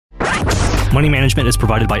Money management is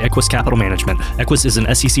provided by Equus Capital Management. Equus is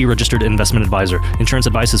an SEC-registered investment advisor. Insurance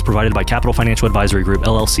advice is provided by Capital Financial Advisory Group,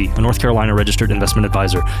 LLC, a North Carolina-registered investment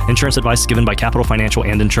advisor. Insurance advice is given by Capital Financial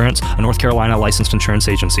and Insurance, a North Carolina-licensed insurance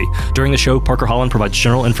agency. During the show, Parker Holland provides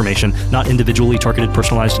general information, not individually targeted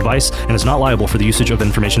personalized advice, and is not liable for the usage of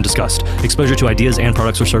information discussed. Exposure to ideas and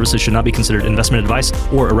products or services should not be considered investment advice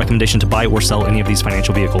or a recommendation to buy or sell any of these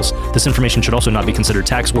financial vehicles. This information should also not be considered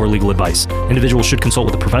tax or legal advice. Individuals should consult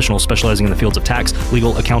with a professional specializing in the fields of tax,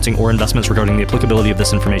 legal, accounting, or investments regarding the applicability of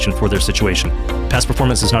this information for their situation. Past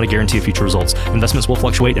performance is not a guarantee of future results. Investments will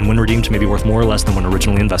fluctuate and when redeemed may be worth more or less than when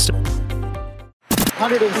originally invested.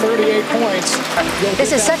 138 points.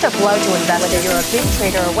 This is such a blow to invest. Whether you're a big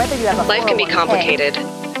trader or whether you have a life can be 401k. complicated.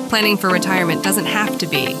 Planning for retirement doesn't have to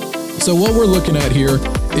be. So what we're looking at here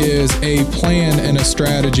is a plan and a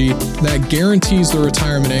strategy that guarantees the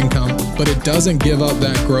retirement income, but it doesn't give up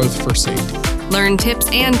that growth for safety. Learn tips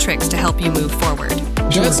and tricks to help you move forward.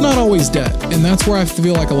 That's not always debt, and that's where I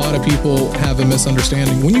feel like a lot of people have a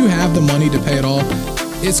misunderstanding. When you have the money to pay it off,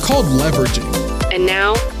 it's called leveraging. And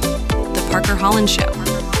now, The Parker Holland Show.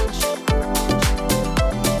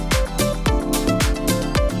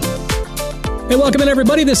 Hey, welcome in,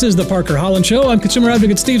 everybody. This is The Parker Holland Show. I'm consumer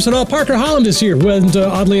advocate Steve Siddall. Parker Holland is here. And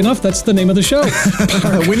oddly enough, that's the name of the show.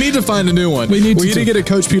 We need to find a new one. We need to get a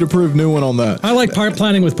Coach Pete approved new one on that. I like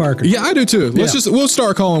planning with Parker. Yeah, I do too. We'll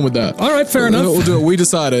start calling with that. All right, fair enough. We'll do it. We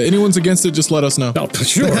decided. Anyone's against it, just let us know. Oh,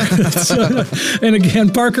 sure. And again,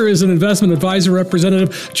 Parker is an investment advisor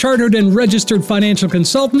representative, chartered and registered financial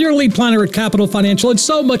consultant. Your lead planner at Capital Financial, and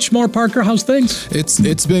so much more. Parker, how's things?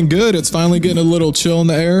 It's been good. It's finally getting a little chill in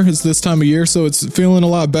the air. It's this time of year, so it's feeling a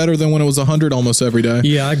lot better than when it was 100 almost every day.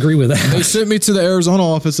 Yeah, I agree with that. They sent me to the Arizona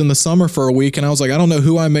office in the summer for a week, and I was like, I don't know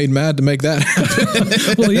who I made mad to make that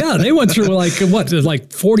happen. Well, yeah, they went through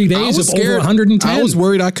like 40 days of over 110. I was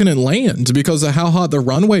worried I couldn't land because of how hot the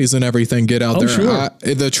runways and everything get out there. Sure.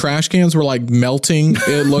 The trash cans were like melting.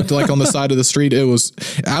 It looked like on the side of the street. It was,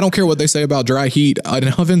 I don't care what they say about dry heat.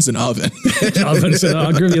 An oven's an oven. Ovens, I'll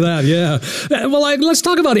agree with you that, yeah. Well, let's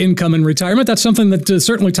talk about income and retirement. That's something that is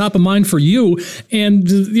certainly top of mind for you.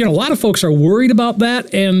 And, a lot of folks are worried about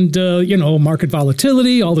that and, market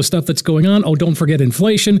volatility, all the stuff that's going on. Oh, don't forget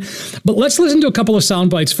inflation. But let's listen to a couple of sound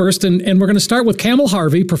bites first. And we're going to start with Camel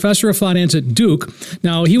Harvey, professor of finance at Duke.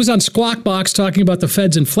 Now, he was on Squawk Box talking about the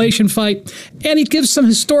Fed's inflation fight, and he gives some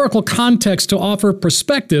historical context to offer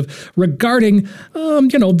perspective regarding,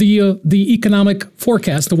 the economic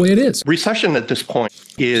forecast, the way it is. Recession at this point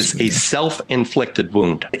is a self-inflicted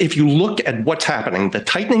wound. If you look at what's happening, the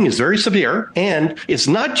tightening is very severe, and it's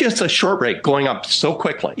not just a short rate going up so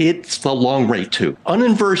quickly. It's the long rate too.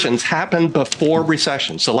 Uninversions happened before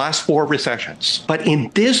recessions, the last 4 recessions. But in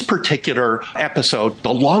this particular episode,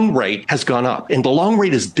 the long rate has gone up, and the long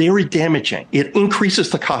rate is very damaging. It increases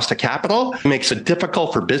the cost of capital, makes it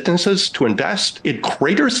difficult for businesses to invest. It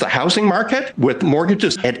craters the housing market with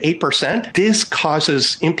mortgages at 8%. This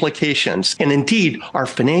causes implications, and indeed, our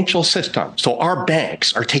financial system. So our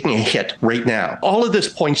banks are taking a hit right now. All of this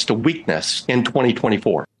points to weakness in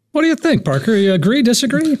 2024. What do you think, Parker? You agree,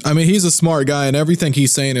 disagree? I mean, he's a smart guy and everything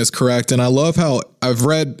he's saying is correct. And I love how I've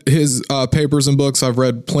read his papers and books. I've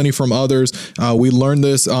read plenty from others. We learned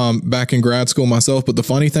this back in grad school myself. But the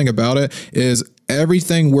funny thing about it is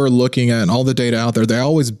everything we're looking at and all the data out there, they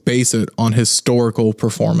always base it on historical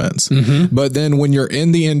performance. Mm-hmm. But then when you're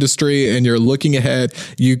in the industry and you're looking ahead,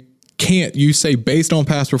 you say based on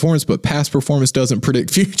past performance, but past performance doesn't predict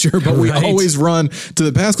future, but we always run to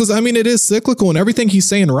the past because it is cyclical and everything he's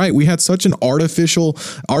saying, right? We had such an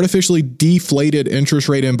artificially deflated interest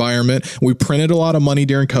rate environment. We printed a lot of money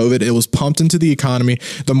during COVID. It was pumped into the economy.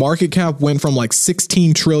 The market cap went from like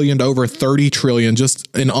 16 trillion to over 30 trillion just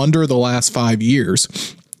in under the last 5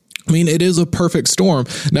 years. I mean, it is a perfect storm.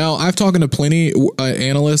 Now, I've talked to plenty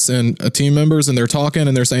analysts and team members, and they're talking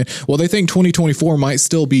and they're saying, well, they think 2024 might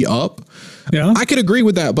still be up. Yeah, I could agree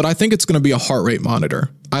with that, but I think it's going to be a heart rate monitor.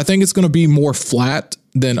 I think it's going to be more flat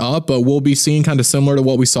than up, but we'll be seeing kind of similar to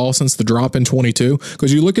what we saw since the drop in 22.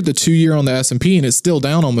 Because you look at the 2-year on the S&P and it's still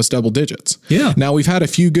down almost double digits. Yeah. Now we've had a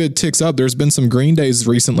few good ticks up. There's been some green days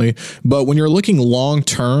recently, but when you're looking long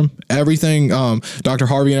term, everything Dr.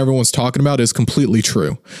 Harvey and everyone's talking about is completely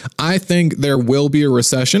true. I think there will be a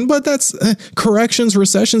recession, but that's corrections,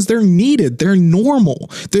 recessions. They're needed. They're normal.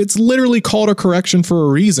 It's literally called a correction for a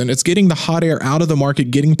reason. It's getting the hot air out of the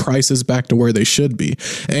market, getting prices back to where they should be.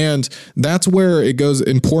 And that's where it goes.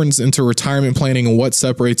 brings importance into retirement planning and what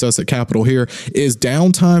separates us at Capital here is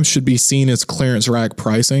downtime should be seen as clearance rack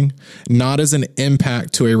pricing, not as an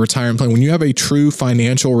impact to a retirement plan. When you have a true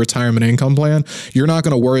financial retirement income plan, you're not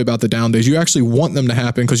going to worry about the down days. You actually want them to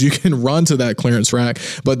happen because you can run to that clearance rack,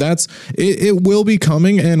 but it will be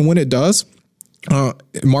coming. And when it does,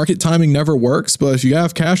 market timing never works, but if you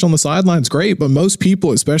have cash on the sidelines, great. But most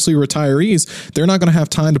people, especially retirees, they're not going to have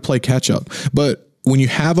time to play catch up. But when you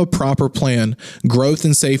have a proper plan, growth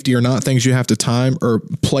and safety are not things you have to time or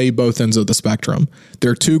play both ends of the spectrum.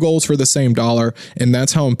 There are two goals for the same dollar, and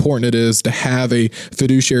that's how important it is to have a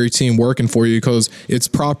fiduciary team working for you, because it's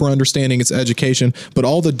proper understanding, it's education, but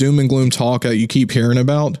all the doom and gloom talk that you keep hearing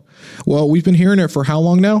about, well, we've been hearing it for how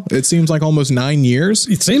long now? It seems like almost 9 years.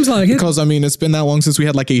 It seems like it. Because, I mean, it's been that long since we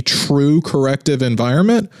had like a true corrective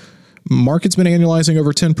environment. Market's been annualizing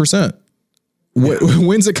over 10%.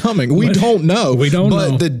 When's it coming? We don't know.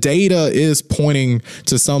 But the data is pointing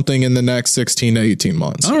to something in the next 16 to 18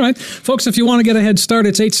 months. All right. Folks, if you want to get a head start,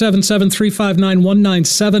 it's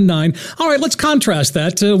 877-359-1979. All right, let's contrast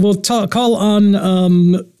that. We'll call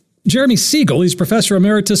on Jeremy Siegel. He's Professor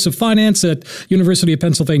Emeritus of Finance at University of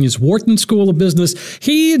Pennsylvania's Wharton School of Business.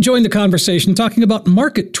 He joined the conversation talking about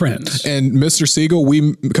market trends. And Mr. Siegel,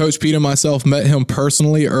 Coach Pete and myself met him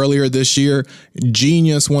personally earlier this year.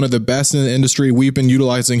 Genius, one of the best in the industry. We've been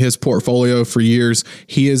utilizing his portfolio for years.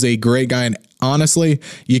 He is a great guy, and honestly,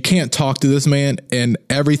 you can't talk to this man, and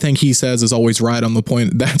everything he says is always right on the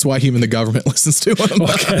point. That's why even the government listens to him.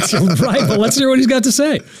 Okay, right. Well, let's hear what he's got to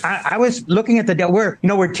say. I was looking at the data. We're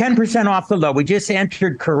 10% off the low. We just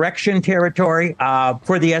entered correction territory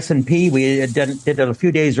for the S&P. We did it a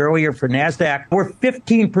few days earlier for NASDAQ. We're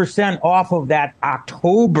 15% off of that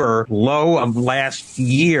October low of last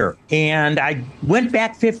year. And I went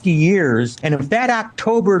back 50 years, and if that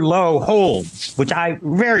October low holds, which I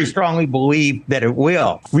very strongly believe that it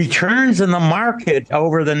will, returns in the market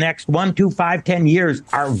over the next 1, 2, 5, 10 years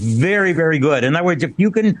are very, very good. In other words, if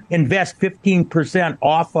you can invest 15%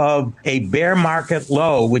 off of a bear market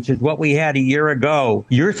low, which is what we had a year ago,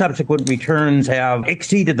 your subsequent returns have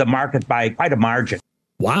exceeded the market by quite a margin.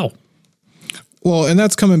 Wow. Well, and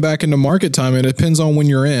that's coming back into market time. It depends on when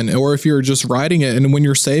you're in or if you're just riding it. And when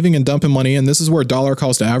you're saving and dumping money in, this is where dollar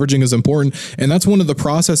cost averaging is important. And that's one of the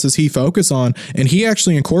processes he focuses on. And he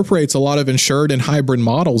actually incorporates a lot of insured and hybrid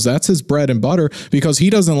models. That's his bread and butter, because he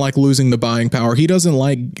doesn't like losing the buying power. He doesn't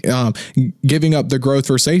like giving up the growth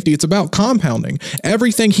for safety. It's about compounding.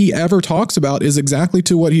 Everything he ever talks about is exactly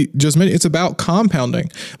to what he just mentioned. It's about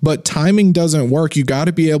compounding, but timing doesn't work. You got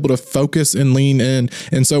to be able to focus and lean in.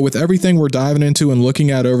 And so with everything we're diving into and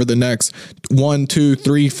looking at over the next 1, 2,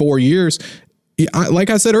 3, 4 years, like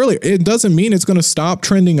I said earlier, it doesn't mean it's going to stop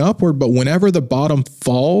trending upward, but whenever the bottom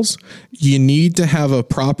falls, you need to have a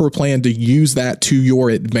proper plan to use that to your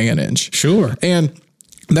advantage. Sure. And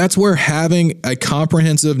that's where having a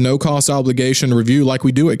comprehensive no-cost obligation review like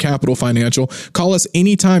we do at Capital Financial, call us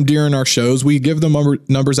anytime during our shows. We give them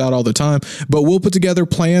numbers out all the time, but we'll put together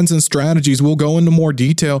plans and strategies. We'll go into more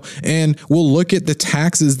detail, and we'll look at the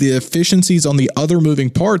taxes, the efficiencies on the other moving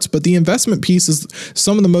parts. But the investment piece is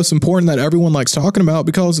some of the most important that everyone likes talking about,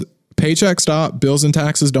 because paychecks stop, bills and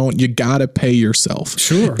taxes don't. You got to pay yourself.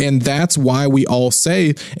 Sure. And that's why we all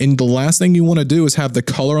save. And the last thing you want to do is have the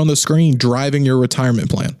color on the screen driving your retirement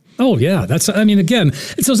plan. Oh, yeah. Again,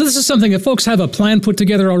 so this is something, if folks have a plan put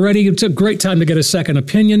together already, it's a great time to get a second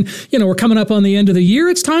opinion. We're coming up on the end of the year.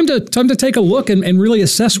 It's time to take a look and really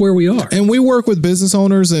assess where we are. And we work with business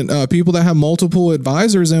owners and people that have multiple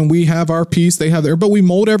advisors, and we have our piece, they have their, but we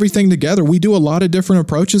mold everything together. We do a lot of different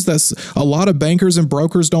approaches that a lot of bankers and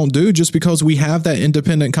brokers don't do, just because we have that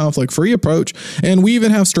independent, conflict-free approach. And we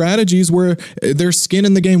even have strategies where there's skin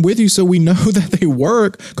in the game with you, so we know that they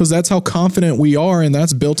work, because that's how confident we are, and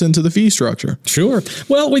that's built into the fee structure. Sure.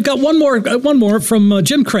 Well, we've got one more from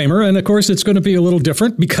Jim Cramer, and of course it's going to be a little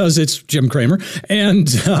different because it's Jim Cramer, and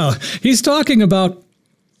he's talking about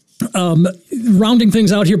rounding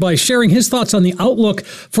things out here by sharing his thoughts on the outlook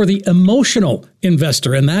for the emotional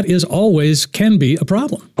investor, and that is always can be a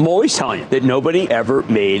problem. I'm always telling you that nobody ever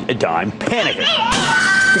made a dime panicking,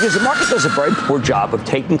 because the market does a very poor job of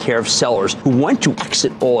taking care of sellers who want to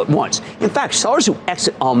exit all at once. In fact, sellers who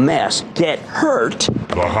exit en masse get hurt.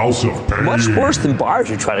 The house of pain. Much worse than buyers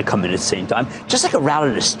who try to come in at the same time. Just like a rout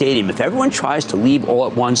at a stadium, if everyone tries to leave all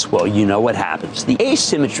at once, well, you know what happens. The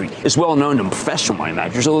asymmetry is well known to professional money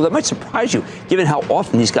managers, although that might surprise you, given how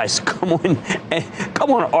often these guys come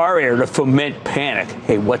on our air to foment panic.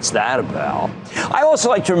 Hey, what's that about? I also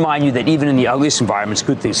like to remind you that even in the ugliest environments,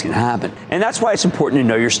 good things can happen. And that's why it's important to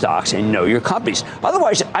know your stocks and know your companies.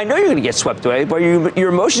 Otherwise, I know you're going to get swept away by your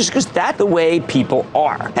emotions because that's the way people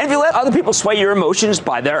are. And if you let other people sway your emotions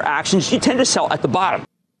by their actions, you tend to sell at the bottom.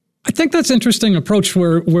 I think that's an interesting approach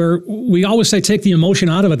where we always say take the emotion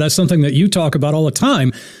out of it. That's something that you talk about all the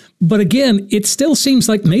time. But again, it still seems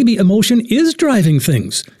like maybe emotion is driving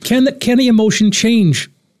things. Can the emotion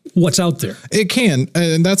change what's out there? It can.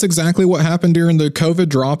 And that's exactly what happened during the COVID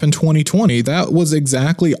drop in 2020. That was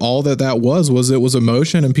exactly all that was it was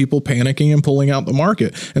emotion and people panicking and pulling out the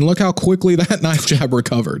market. And look how quickly that knife jab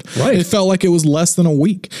recovered. Right. It felt like it was less than a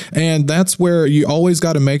week. And that's where you always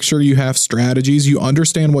got to make sure you have strategies, you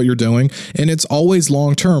understand what you're doing, and it's always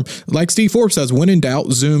long term. Like Steve Forbes says, when in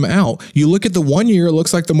doubt, zoom out. You look at the 1 year, it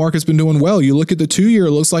looks like the market's been doing well. You look at the 2 year,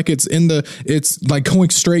 it looks like it's like going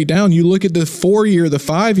straight down. You look at the 4 year, the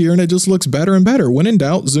 5 year, and it just looks better and better. When in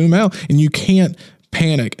doubt, zoom out. And you can't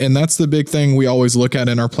panic. And that's the big thing we always look at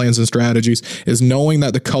in our plans and strategies, is knowing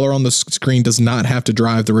that the color on the screen does not have to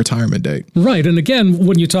drive the retirement date. Right. And again,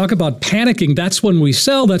 when you talk about panicking, that's when we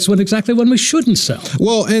sell. That's exactly when we shouldn't sell.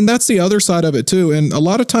 Well, and that's the other side of it too. And a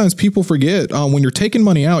lot of times people forget when you're taking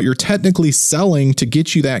money out, you're technically selling to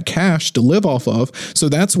get you that cash to live off of. So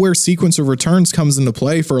that's where sequence of returns comes into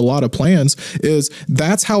play for a lot of plans. Is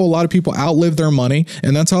that's how a lot of people outlive their money.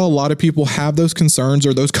 And that's how a lot of people have those concerns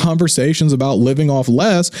or those conversations about living off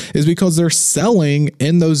less, is because they're selling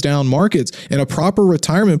in those down markets. And a proper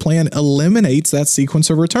retirement plan eliminates that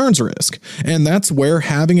sequence of returns risk. And that's where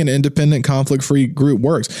having an independent, conflict-free group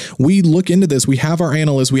works. We look into this. We have our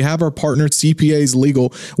analysts, we have our partners, CPAs,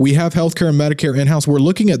 legal, we have healthcare and Medicare in-house. We're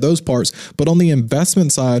looking at those parts. But on the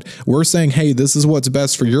investment side, we're saying, hey, this is what's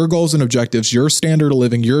best for your goals and objectives, your standard of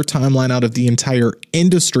living, your timeline out of the entire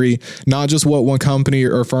industry, not just what one company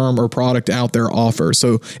or firm or product out there offers.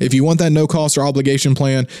 So if you want that no cost or obligation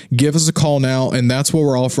plan, give us a call now. And that's what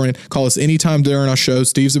we're offering. Call us anytime during our show.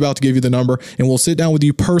 Steve's about to give you the number, and we'll sit down with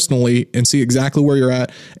you personally and see exactly where you're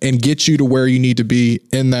at and get you to where you need to be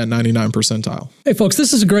in that 99 percentile. Hey folks,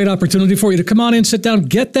 this is a great opportunity for you to come on in, sit down,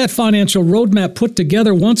 get that financial roadmap put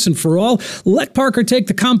together once and for all. Let Parker take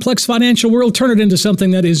the complex financial world, turn it into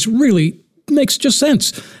something that is really makes just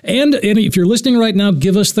sense. And if you're listening right now,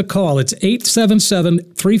 give us the call. It's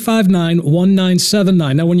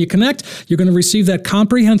 877-359-1979. Now, when you connect, you're going to receive that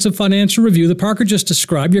comprehensive financial review that Parker just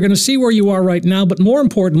described. You're going to see where you are right now, but more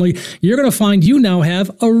importantly, you're going to find you now have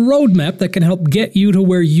a roadmap that can help get you to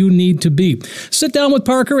where you need to be. Sit down with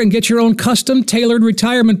Parker and get your own custom tailored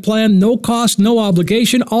retirement plan. No cost, no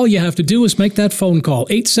obligation. All you have to do is make that phone call.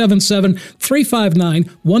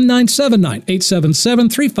 877-359-1979.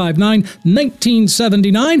 877-359-1979.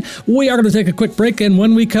 We are going to take a quick break, and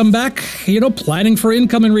when we come back, planning for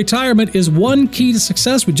income and retirement is one key to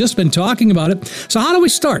success. We've just been talking about it. So how do we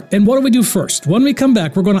start, and what do we do first? When we come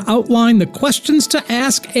back, we're going to outline the questions to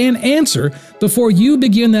ask and answer before you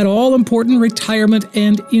begin that all-important retirement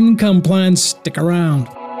and income plan. Stick around.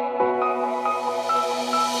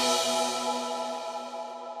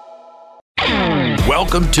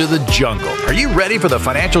 Welcome to the jungle. Are you ready for the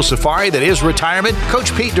financial safari that is retirement?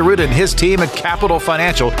 Coach Pete DeRuta and his team at Capital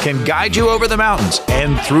Financial can guide you over the mountains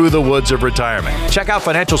and through the woods of retirement. Check out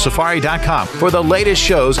financialsafari.com for the latest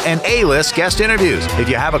shows and A-list guest interviews. If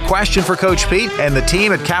you have a question for Coach Pete and the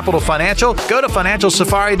team at Capital Financial, go to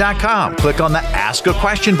financialsafari.com. Click on the Ask a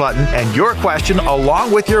Question button, and your question,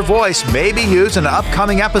 along with your voice, may be used in an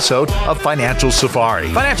upcoming episode of Financial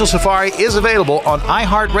Safari. Financial Safari is available on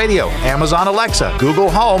iHeartRadio, Amazon Alexa,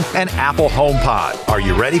 Google Home, and Apple HomePod. Are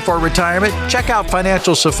you ready for retirement? Check out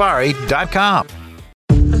financialsafari.com.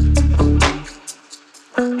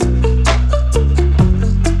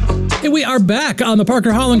 Hey, we are back on the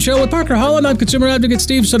Parker Holland Show with Parker Holland. I'm consumer advocate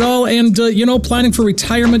Steve Siddall, and planning for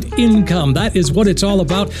retirement income. That is what it's all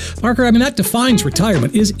about. Parker, that defines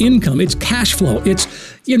retirement, is income. It's cash flow. It's,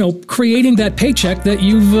 creating that paycheck that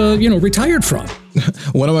you've, retired from.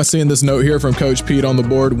 When am I seeing this note here from Coach Pete on the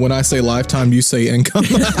board? When I say lifetime, you say income.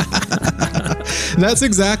 That's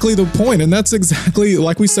exactly the point. And that's exactly,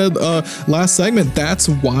 like we said last segment, that's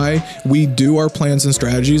why we do our plans and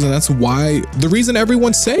strategies. And that's why the reason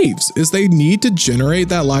everyone saves is they need to generate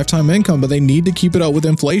that lifetime income, but they need to keep it up with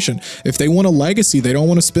inflation. If they want a legacy, they don't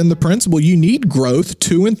want to spend the principal. You need growth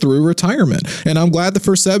to and through retirement. And I'm glad the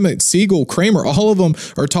first segment, Siegel, Kramer, all of them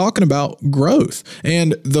are talking about growth.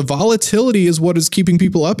 And the volatility is what is keeping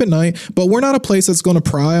people up at night. But we're not a place that's going to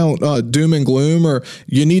pry on doom and gloom, or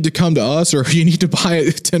you need to come to us, or you need to buy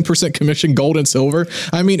a 10% commission gold and silver?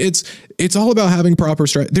 I mean, it's all about having proper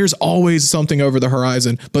strategy. There's always something over the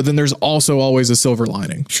horizon, but then there's also always a silver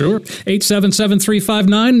lining. Sure.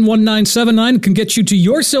 877-359-1979 can get you to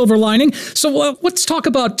your silver lining. So let's talk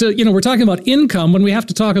about, we're talking about income when we have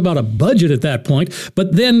to talk about a budget at that point,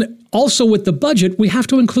 but then also with the budget, we have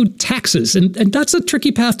to include taxes, and that's a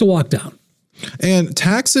tricky path to walk down. And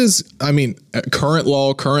taxes, I mean, current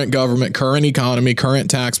law, current government, current economy,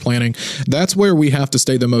 current tax planning, that's where we have to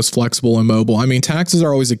stay the most flexible and mobile. I mean, taxes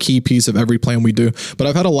are always a key piece of every plan we do, but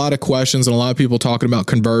I've had a lot of questions and a lot of people talking about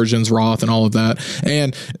conversions, Roth, and all of that.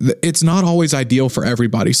 And it's not always ideal for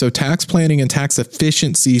everybody. So tax planning and tax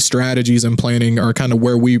efficiency strategies and planning are kind of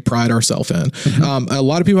where we pride ourselves in. Mm-hmm. A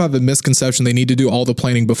lot of people have a misconception they need to do all the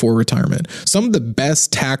planning before retirement. Some of the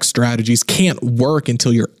best tax strategies can't work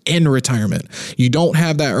until you're in retirement. You don't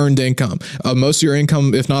have that earned income. Most of your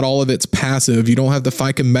income, if not all of it's passive. You don't have the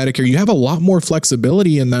FICA Medicare. You have a lot more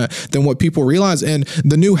flexibility in that than what people realize. And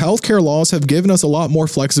the new healthcare laws have given us a lot more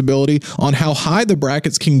flexibility on how high the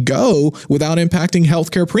brackets can go without impacting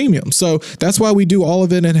healthcare premiums. So that's why we do all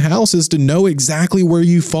of it in-house, is to know exactly where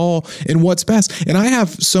you fall and what's best. And I have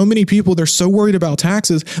so many people, they're so worried about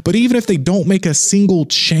taxes, but even if they don't make a single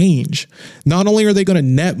change, not only are they going to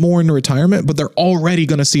net more in retirement, but they're already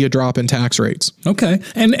going to see a drop in tax rates. Okay.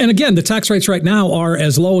 And again, the tax rates right now are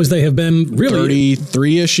as low as they have been really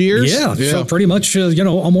 33-ish years. Yeah. So pretty much,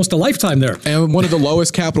 almost a lifetime there. And one of the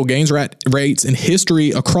lowest capital gains rates in history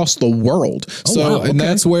across the world. And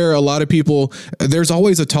that's where a lot of people, there's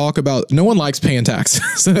always a talk about, no one likes paying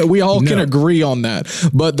taxes. We all can agree on that,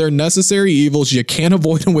 but they're necessary evils. You can't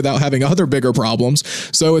avoid them without having other bigger problems.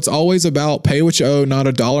 So it's always about pay what you owe, not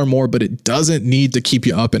a dollar more, but it doesn't need to keep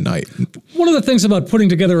you up at night. One of the things about putting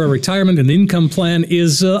together a retirement and income plan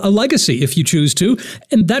is a legacy, if you choose to,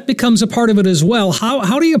 and that becomes a part of it as well.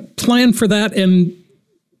 How do you plan for that and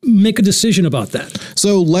make a decision about that?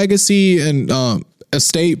 So legacy and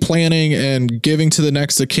estate planning and giving to the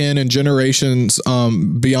next of kin and generations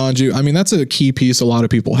beyond you. I mean, that's a key piece a lot of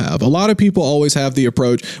people have. A lot of people always have the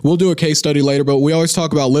approach. We'll do a case study later, but we always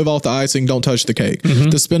talk about live off the icing, don't touch the cake. Mm-hmm.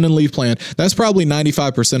 The spend and leave plan. That's probably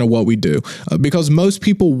 95% of what we do because most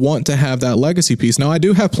people want to have that legacy piece. Now, I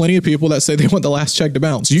do have plenty of people that say they want the last check to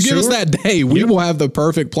bounce. You give us that day, we will have the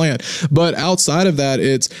perfect plan. But outside of that,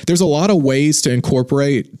 there's a lot of ways to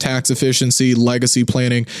incorporate tax efficiency, legacy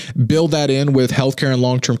planning, build that in with healthcare and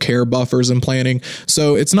long-term care buffers and planning.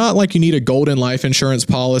 So it's not like you need a golden life insurance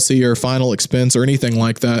policy or final expense or anything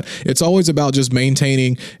like that. It's always about just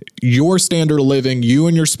maintaining your standard of living, you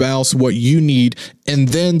and your spouse, what you need, and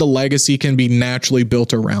then the legacy can be naturally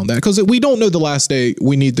built around that. Because we don't know the last day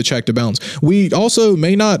we need the check to bounce. We also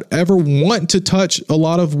may not ever want to touch a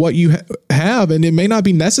lot of what you have, and it may not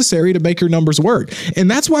be necessary to make your numbers work.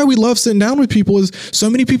 And that's why we love sitting down with people, is so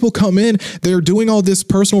many people come in, they're doing all this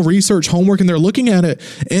personal research, homework, and they're looking at it,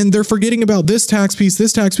 and they're forgetting about this tax piece.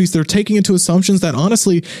 They're taking into assumptions that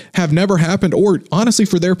honestly have never happened, or honestly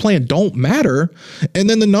for their plan don't matter. And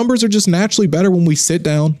then the numbers are just naturally better when we sit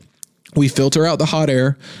down. We filter out the hot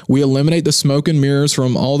air. We eliminate the smoke and mirrors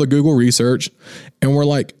from all the Google research. And we're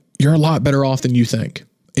like, you're a lot better off than you think.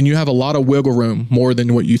 And you have a lot of wiggle room, more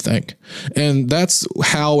than what you think. And that's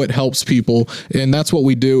how it helps people. And that's what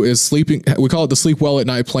we do, is sleeping. We call it the sleep well at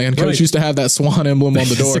night plan. Coach used to have that swan emblem on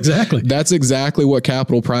the door. That's exactly what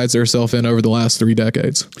Capital prides themselves in over the last 3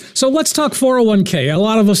 decades. So let's talk 401k. A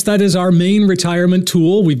lot of us, that is our main retirement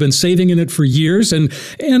tool. We've been saving in it for years. And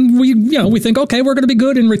we think, okay, we're going to be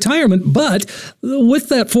good in retirement. But with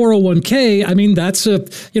that 401k, I mean, that's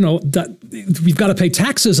we've got to pay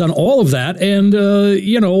taxes on all of that.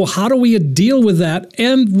 And, how do we deal with that?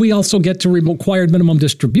 And we also get to required minimum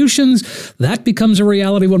distributions. That becomes a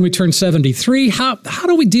reality when we turn 73. How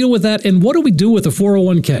do we deal with that? And what do we do with the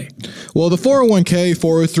 401k? Well, the 401k,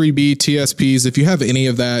 403b, TSPs, if you have any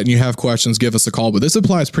of that and you have questions, give us a call. But this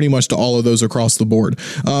applies pretty much to all of those across the board.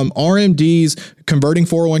 RMDs, converting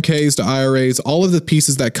 401ks to IRAs, all of the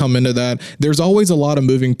pieces that come into that, there's always a lot of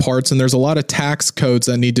moving parts and there's a lot of tax codes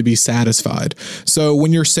that need to be satisfied. So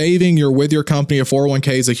when you're saving, you're with your company, a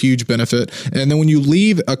 401k is a huge benefit. And then when you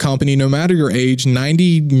leave a company, no matter your age,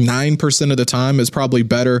 99% of the time is probably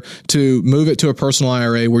better to move it to a personal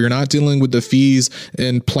IRA where you're not dealing with the fees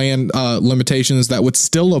and plan limitations that would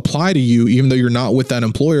still apply to you, even though you're not with that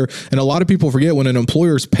employer. And a lot of people forget, when an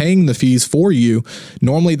employer is paying the fees for you,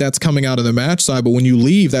 normally that's coming out of the match side, but when you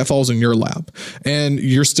leave, that falls in your lap and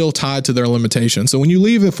you're still tied to their limitations. So when you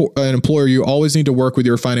leave an employer, you always need to work with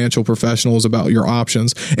your financial professional professionals about your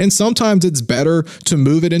options. And sometimes it's better to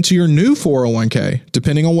move it into your new 401k,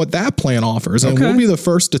 depending on what that plan offers. And we'll be the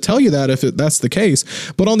first to tell you that if that's the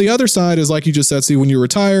case. But on the other side is, like you just said, see, when you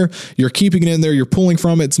retire, you're keeping it in there, you're pulling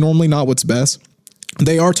from it. It's normally not what's best.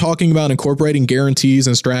 They are talking about incorporating guarantees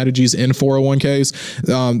and strategies in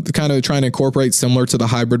 401ks, kind of trying to incorporate similar to the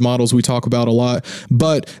hybrid models we talk about a lot,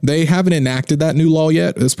 but they haven't enacted that new law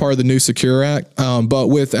yet as part of the new Secure Act. But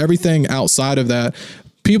with everything outside of that,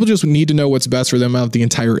 people just need to know what's best for them out of the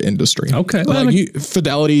entire industry. Okay. Like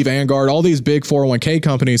Fidelity, Vanguard, all these big 401k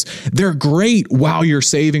companies, they're great while you're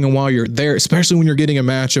saving and while you're there, especially when you're getting a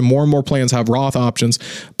match, and more plans have Roth options,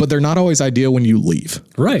 but they're not always ideal when you leave.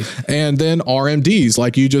 Right. And then RMDs,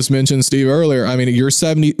 like you just mentioned, Steve, earlier. I mean, you're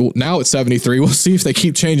 70, now it's 73. We'll see if they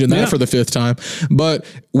keep changing that for the fifth time. But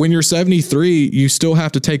when you're 73, you still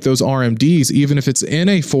have to take those RMDs, even if it's in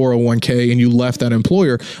a 401k and you left that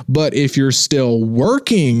employer. But if you're still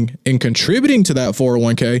working and contributing to that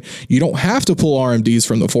 401k, you don't have to pull RMDs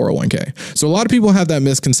from the 401k. So a lot of people have that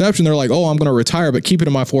misconception. They're like, oh, I'm going to retire, but keep it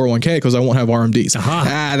in my 401k because I won't have RMDs.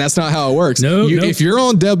 That's not how it works. If you're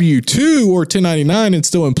on W-2 or 1099 and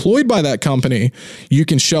still employed by that company, you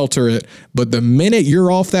can shelter it. But the minute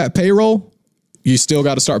you're off that payroll, you still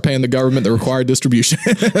got to start paying the government the required distribution.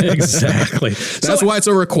 Exactly. That's why it's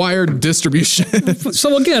a required distribution.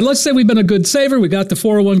 So again, let's say we've been a good saver. We got the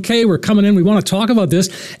 401k. We're coming in. We want to talk about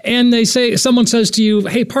this. And someone says to you,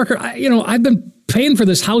 hey, Parker, I've been paying for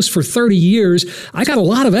this house for 30 years. I got a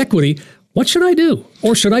lot of equity. What should I do?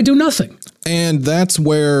 Or should I do nothing? And that's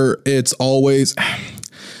where it's always...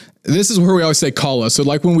 This is where we always say call us. So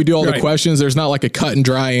like when we do all the questions, there's not like a cut and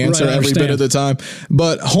dry answer every bit of the time.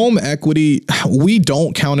 But home equity, we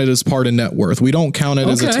don't count it as part of net worth. We don't count it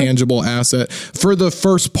as a tangible asset for the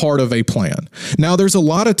first part of a plan. Now, there's a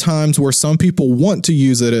lot of times where some people want to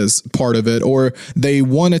use it as part of it, or they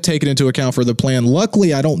want to take it into account for the plan.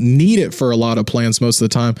 Luckily, I don't need it for a lot of plans most of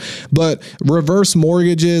the time. But reverse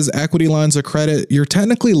mortgages, equity lines of credit, you're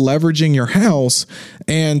technically leveraging your house,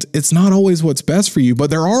 and it's not always what's best for you.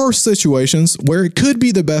 But there are situations where it could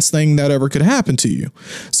be the best thing that ever could happen to you.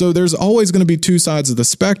 So there's always going to be two sides of the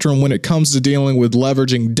spectrum when it comes to dealing with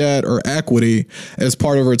leveraging debt or equity as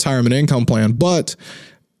part of a retirement income plan. But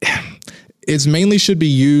it's mainly should be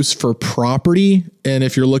used for property. And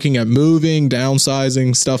if you're looking at moving,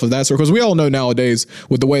 downsizing, stuff of that sort, because we all know nowadays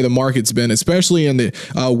with the way the market's been, especially in the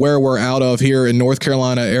where we're out of here in North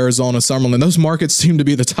Carolina, Arizona, Summerlin, those markets seem to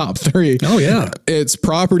be the top three. Oh, yeah. It's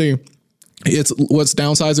property. It's what's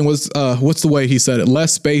downsizing was what's the way he said it?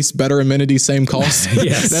 Less space, better amenities, same cost.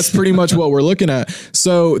 Yes. That's pretty much what we're looking at.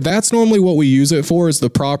 So that's normally what we use it for, is the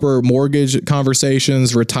proper mortgage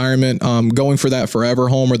conversations, retirement, going for that forever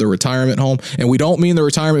home or the retirement home. And we don't mean the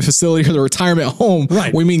retirement facility or the retirement home.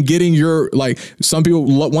 Right. We mean getting your, like, some people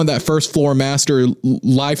want that first floor master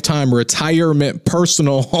lifetime retirement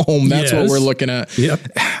personal home. That's what we're looking at. Yep.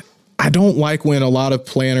 I don't like when a lot of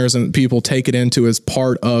planners and people take it into as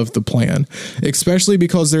part of the plan, especially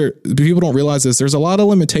because people don't realize this. There's a lot of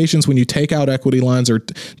limitations when you take out equity lines or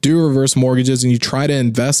do reverse mortgages and you try to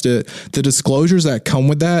invest it. The disclosures that come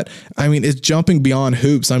with that, I mean, it's jumping beyond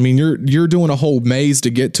hoops. I mean, you're doing a whole maze to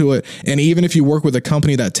get to it. And even if you work with a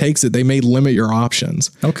company that takes it, they may limit your options.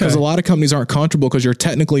 Okay. Because a lot of companies aren't comfortable because you're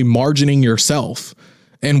technically margining yourself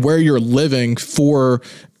and where you're living for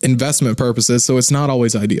investment purposes. So it's not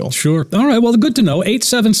always ideal. Sure. All right. Well, good to know.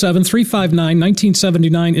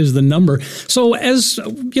 877-359-1979 is the number. So as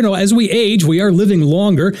we age, we are living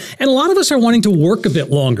longer, and a lot of us are wanting to work a bit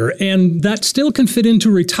longer, and that still can fit into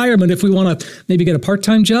retirement if we want to maybe get a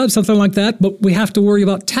part-time job, something like that, but we have to worry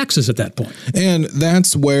about taxes at that point. And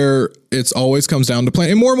that's where it's always comes down to plan.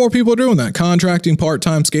 And more people are doing that. Contracting,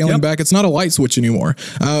 part-time, scaling back. It's not a light switch anymore.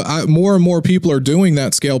 More and more people are doing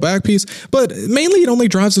that scale back piece, but mainly it only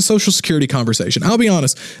drives the Social Security conversation. I'll be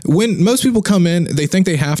honest. When most people come in, they think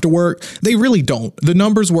they have to work. They really don't. The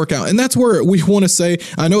numbers work out. And that's where we want to say,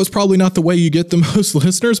 I know it's probably not the way you get the most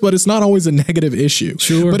listeners, but it's not always a negative issue.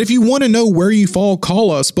 Sure. But if you want to know where you fall, call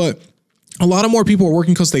us. But a lot of more people are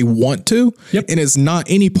working because they want to, and it's not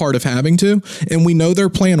any part of having to. And we know their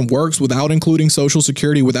plan works without including Social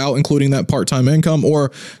Security, without including that part-time income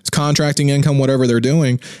or contracting income, whatever they're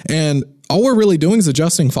doing. And all we're really doing is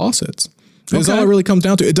adjusting faucets. That's all it really comes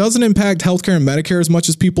down to. It doesn't impact healthcare and Medicare as much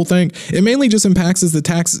as people think. It mainly just impacts the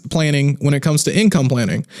tax planning when it comes to income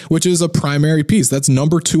planning, which is a primary piece. That's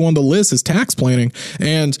number 2 on the list is tax planning.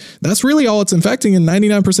 And that's really all it's affecting. And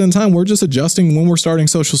 99% of the time, we're just adjusting when we're starting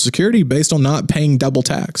Social Security based on not paying double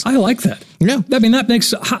tax. I like that. Yeah. I mean, that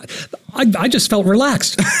makes I just felt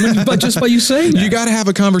relaxed, but just by you saying that. You got to have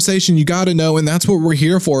a conversation. You got to know, and that's what we're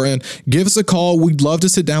here for. And give us a call. We'd love to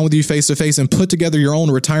sit down with you face to face and put together your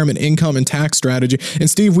own retirement income and tax strategy. And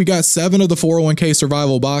Steve, we got 7 of the 401k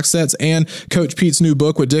survival box sets and Coach Pete's new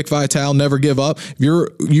book with Dick Vitale, Never Give Up.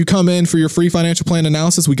 If you come in for your free financial plan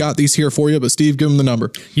analysis, we got these here for you. But Steve, give them the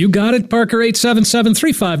number. You got it, Parker.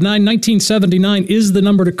 877-359-1979 is the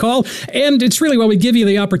number to call. And it's really why we give you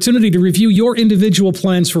the opportunity to review your individual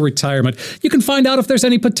plans for retirement. You can find out if there's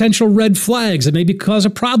any potential red flags that maybe cause a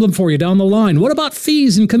problem for you down the line. What about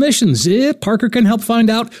fees and commissions? Parker can help find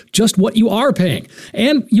out just what you are paying.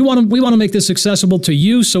 And we want to make this accessible to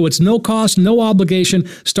you, so it's no cost, no obligation.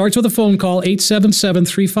 Starts with a phone call,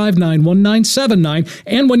 877-359-1979.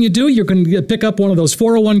 And when you do, you can pick up one of those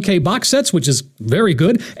 401k box sets, which is very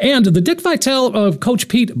good. And the Dick Vitale Coach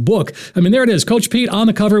Pete book. I mean, there it is. Coach Pete on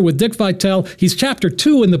the cover with Dick Vitale. He's chapter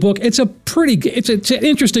 2 in the book. It's an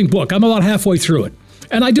interesting book. I'm about halfway through it.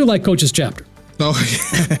 And I do like Coach's chapter. Oh,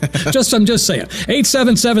 I'm just saying.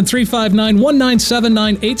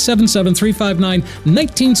 877-359-1979,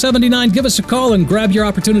 877-359-1979. Give us a call and grab your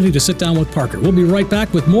opportunity to sit down with Parker. We'll be right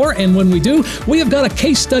back with more. And when we do, we have got a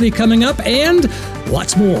case study coming up and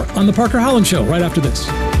lots more on The Parker Holland Show right after this.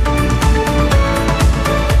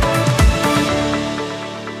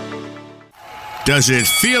 Does it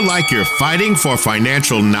feel like you're fighting for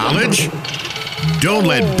financial knowledge? Don't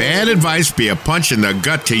let bad advice be a punch in the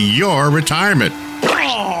gut to your retirement.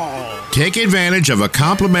 Take advantage of a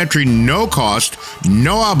complimentary, no-cost,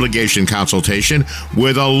 no-obligation consultation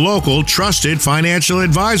with a local trusted financial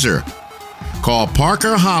advisor. Call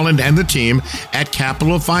Parker Holland and the team at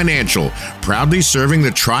Capital Financial, proudly serving the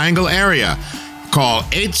Triangle area. Call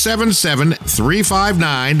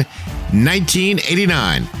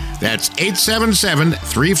 877-359-1989. That's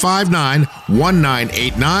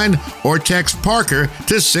 877-359-1989 or text Parker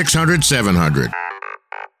to 600-700.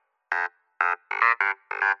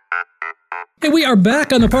 Hey, we are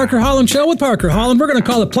back on the Parker Holland Show with Parker Holland. We're going to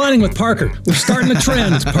call it Planning with Parker. We're starting a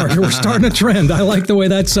trend, Parker. We're starting a trend. I like the way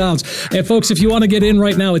that sounds. And folks, if you want to get in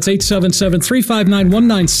right now, it's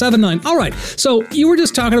 877-359-1979. All right. So you were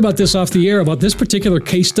just talking about this off the air, about this particular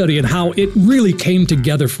case study and how it really came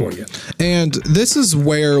together for you. And this is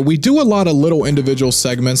where we do a lot of little individual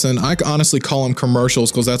segments, and I honestly call them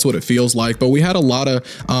commercials because that's what it feels like. But we had a lot of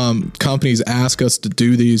companies ask us to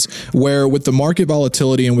do these where with the market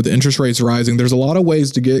volatility and with the interest rates rising, there's a lot of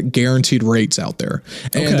ways to get guaranteed rates out there.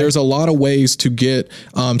 And there's a lot of ways to get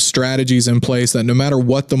strategies in place that no matter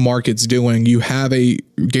what the market's doing, you have a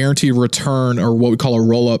guaranteed return or what we call a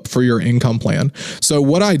roll up for your income plan. So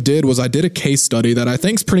what I did was I did a case study that I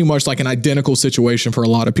think is pretty much like an identical situation for a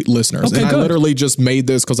lot of listeners. And I literally just made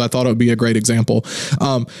this because I thought it would be a great example.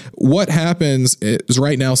 What happens is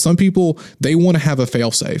right now, some people, they want to have a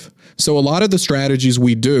fail safe. So a lot of the strategies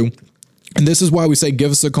we do, and this is why we say,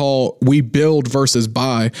 give us a call. We build versus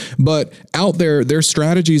buy. But out there, there's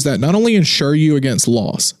strategies that not only insure you against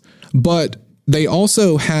loss, but they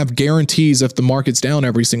also have guarantees if the market's down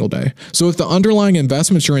every single day. So if the underlying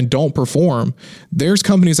investments you're in don't perform, there's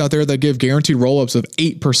companies out there that give guaranteed roll-ups of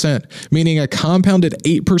 8%, meaning a compounded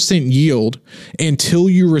 8% yield until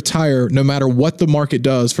you retire, no matter what the market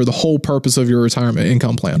does for the whole purpose of your retirement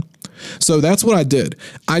income plan. So that's what I did.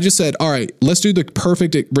 I just said, all right, let's do the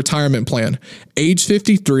perfect retirement plan. Age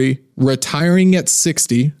 53, retiring at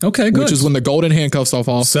 60. Okay, good. Which is when the golden handcuffs off.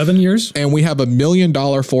 7 years. And we have $1 million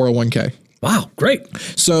 401k. Wow, great.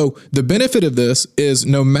 So the benefit of this is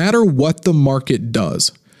no matter what the market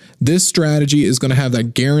does, this strategy is going to have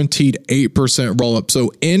that guaranteed 8% roll up.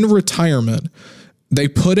 So in retirement, they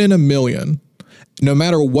put in $1 million, no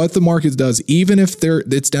matter what the market does, even if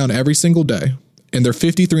it's down every single day. And they're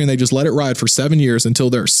 53 and they just let it ride for 7 years until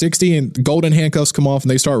they're 60 and golden handcuffs come off and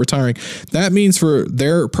they start retiring. That means for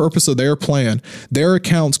their purpose of their plan, their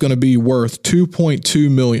account's going to be worth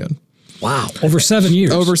 $2.2 million. Wow. Over 7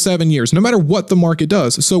 years. Over 7 years, no matter what the market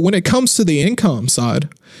does. So when it comes to the income side,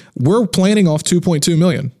 we're planning off $2.2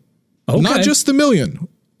 million. Okay. Not just the million,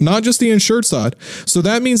 not just the insured side. So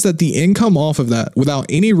that means that the income off of that, without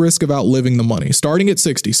any risk of outliving the money, starting at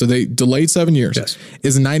 60, so they delayed 7 years,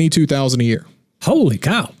 is $92,000 a year. Holy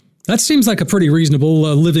cow. That seems like a pretty reasonable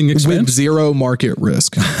living expense. With zero market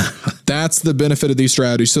risk. That's the benefit of these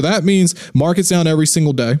strategies. So that means market's down every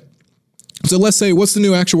single day. So let's say, what's the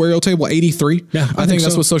new actuarial table? 83? Yeah, I think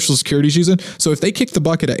that's what Social Security's using. So if they kick the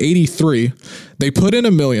bucket at 83, they put in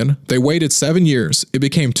 $1 million, they waited 7 years, it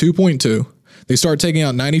became 2.2. They start taking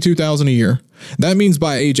out $92,000 a year. That means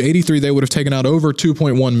by age 83, they would have taken out over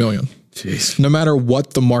 2.1 million. Jeez. No matter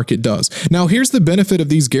what the market does. Now, here's the benefit of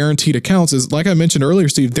these guaranteed accounts is, like I mentioned earlier,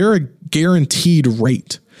 Steve, they're a guaranteed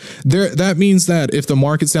rate. That means that if the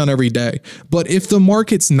market's down every day, but if the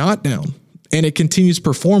market's not down and it continues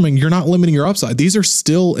performing, you're not limiting your upside. These are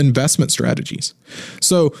still investment strategies.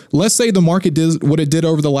 So let's say the market did what it did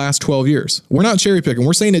over the last 12 years. We're not cherry picking.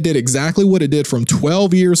 We're saying it did exactly what it did from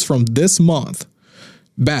 12 years from this month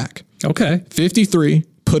back. Okay. 53,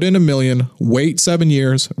 put in $1 million, wait 7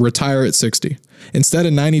 years, retire at 60. Instead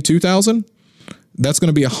of 92,000, that's going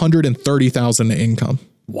to be 130,000 in income.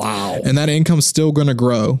 Wow. And that income's still going to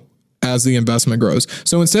grow as the investment grows.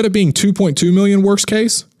 So instead of being 2.2 million worst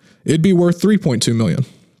case, it'd be worth 3.2 million.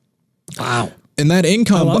 Wow. And that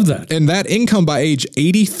income, I love that. And that income by age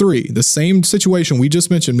 83, the same situation we just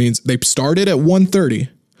mentioned, means they started at 130.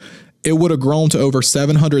 It would have grown to over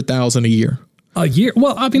 700,000 a year. A year?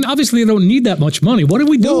 Well, I mean, obviously, they don't need that much money. What do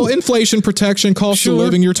we do? Well, inflation, protection, cost of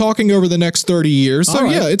living, you're talking over the next 30 years. So,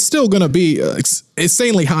 yeah, it's still going to be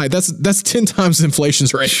insanely high. That's 10 times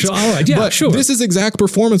inflation's rate. Sure. All right. Yeah, but sure. This is exact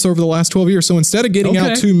performance over the last 12 years. So instead of getting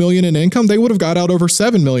out $2 million in income, they would have got out over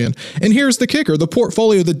 $7 million. And here's the kicker. The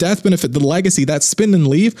portfolio, the death benefit, the legacy, that spend and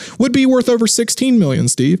leave would be worth over $16 million,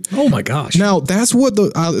 Steve. Oh, my gosh. Now, that's what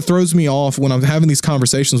throws me off when I'm having these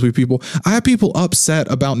conversations with people. I have people upset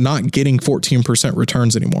about not getting 14%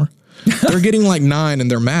 returns anymore. They're getting like 9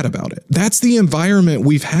 and they're mad about it. That's the environment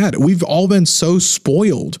we've had. We've all been so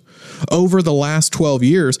spoiled over the last 12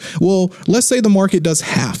 years. Well, let's say the market does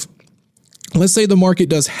half. Let's say the market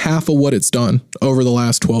does half of what it's done over the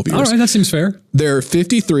last 12 years. All right, that seems fair. They're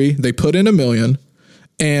 53, they put in $1 million,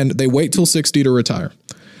 and they wait till 60 to retire.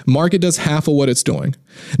 Market does half of what it's doing.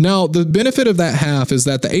 Now, the benefit of that half is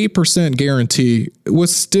that the 8% guarantee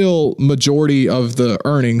was still majority of the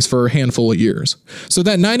earnings for a handful of years. So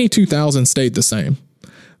that 92,000 stayed the same,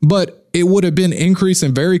 but it would have been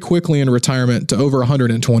increasing very quickly in retirement to over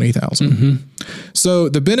 120,000. Mm-hmm. So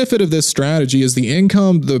the benefit of this strategy is the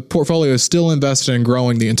income, the portfolio is still invested in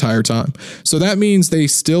growing the entire time. So that means they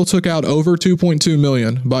still took out over 2.2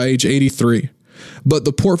 million by age 83, but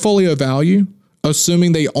the portfolio value,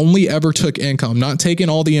 assuming they only ever took income, not taking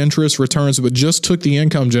all the interest returns, but just took the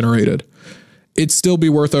income generated, it'd still be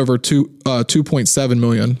worth over 2.7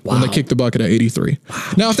 million when they kick the bucket at 83.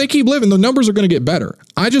 Wow. Now, if they keep living, the numbers are going to get better.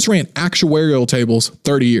 I just ran actuarial tables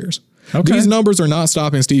 30 years. Okay. These numbers are not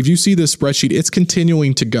stopping, Steve. You see this spreadsheet, it's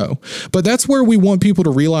continuing to go. But that's where we want people to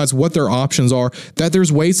realize what their options are, that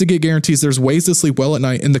there's ways to get guarantees, there's ways to sleep well at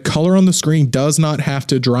night, and the color on the screen does not have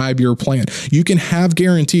to drive your plan. You can have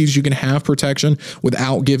guarantees, you can have protection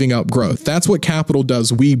without giving up growth. That's what Capital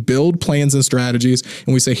does. We build plans and strategies,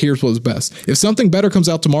 and we say, here's what's best. If something better comes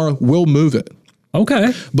out tomorrow, we'll move it.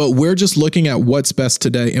 Okay. But we're just looking at what's best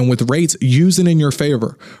today. And with rates, use it in your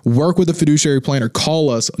favor. Work with a fiduciary planner. Call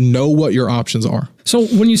us. Know what your options are. So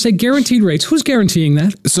when you say guaranteed rates, who's guaranteeing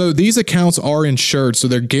that? So these accounts are insured. So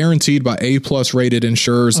they're guaranteed by A+ rated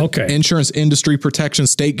insurers. Okay. Insurance industry protection,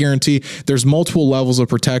 state guarantee. There's multiple levels of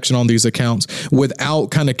protection on these accounts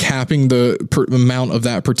without kind of capping the amount of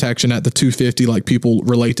that protection at the $250 like people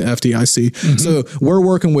relate to FDIC. Mm-hmm. So we're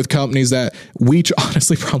working with companies that we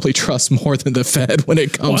honestly probably trust more than the Fed when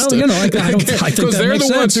it comes to, I think because they're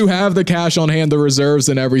the ones who have the cash on hand, the reserves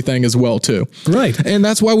and everything as well too. Right. And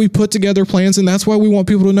that's why we put together plans, and that's why we want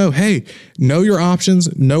people to know, hey, know your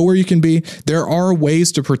options, know where you can be. There are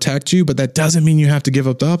ways to protect you, but that doesn't mean you have to give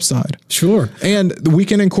up the upside. Sure. And we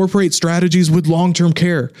can incorporate strategies with long-term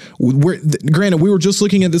care. Granted, we were just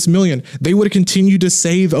looking at this $1 million. They would have continued to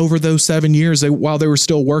save over those 7 years while they were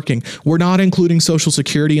still working. We're not including Social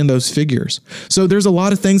Security in those figures. So there's a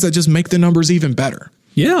lot of things that just make the numbers even better.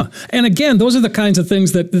 Yeah. And again, those are the kinds of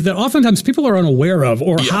things that oftentimes people are unaware of,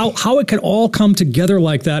 or how it can all come together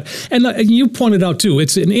like that. And you pointed out, too,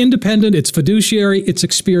 it's an independent, it's fiduciary, it's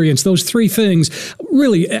experience. Those three things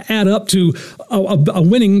really add up to a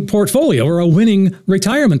winning portfolio or a winning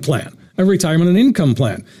retirement plan. A retirement and income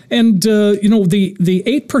plan. And, the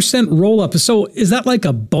 8% roll up. So is that like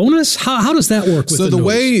a bonus? How does that work? So the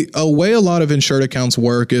way a lot of insured accounts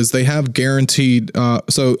work is they have guaranteed.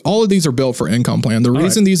 So all of these are built for income plan. The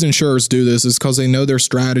reason these insurers do this is because they know their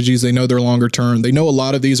strategies. They know their longer term. They know a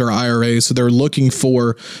lot of these are IRAs. So they're looking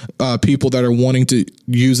for people that are wanting to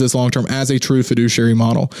use this long term as a true fiduciary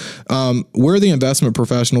model. We're the investment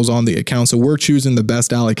professionals on the account. So we're choosing the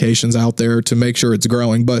best allocations out there to make sure it's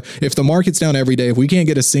growing. But if the market's down every day, if we can't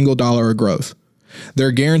get a single dollar of growth,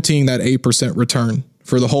 they're guaranteeing that 8% return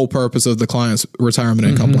for the whole purpose of the client's retirement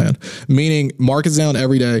income plan. Meaning market's down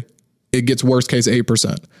every day, it gets worst case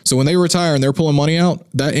 8%. So when they retire and they're pulling money out,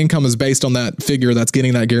 that income is based on that figure that's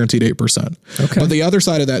getting that guaranteed 8%. Okay. But the other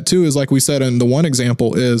side of that too is, like we said in the one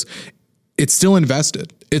example, is it's still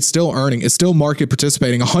invested. It's still earning. It's still market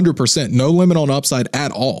participating 100%. No limit on upside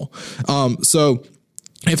at all. So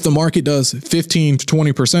if the market does 15 to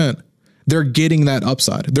 20%, they're getting that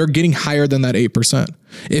upside. They're getting higher than that 8%.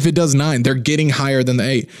 If it does 9, they're getting higher than the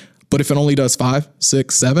 8. But if it only does 5,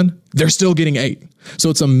 6, 7, they're still getting 8. So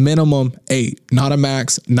it's a minimum 8, not a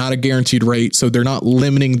max, not a guaranteed rate. So they're not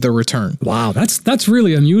limiting the return. Wow, that's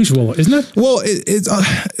really unusual, isn't it? Well, it's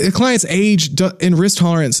a client's age and risk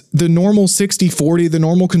tolerance. The normal 60-40, the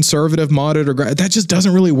normal conservative, moderate, or that just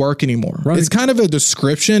doesn't really work anymore. Right. It's kind of a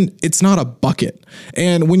description. It's not a bucket.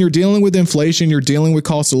 And when you're dealing with inflation, you're dealing with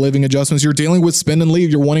cost of living adjustments, you're dealing with spend and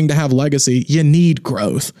leave, you're wanting to have legacy, you need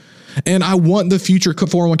growth. And I want the future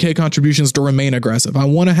 401k contributions to remain aggressive. I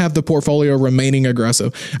want to have the portfolio remaining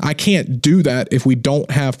aggressive. I can't do that if we don't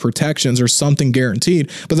have protections or something guaranteed.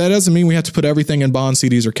 But that doesn't mean we have to put everything in bonds,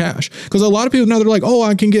 CDs, or cash. Because a lot of people now they're like, oh,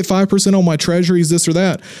 I can get 5% on my treasuries, this or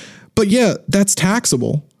that. But yeah, that's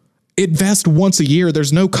taxable. It vests once a year.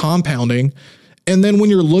 There's no compounding. And then when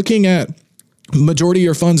you're looking at majority of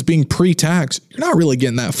your funds being pre-tax, you're not really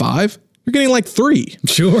getting that 5. You're getting like 3.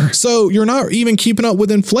 Sure. So you're not even keeping up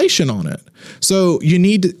with inflation on it. So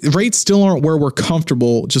rates still aren't where we're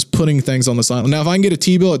comfortable just putting things on the side. Now, if I can get a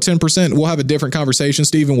T-bill at 10%, we'll have a different conversation,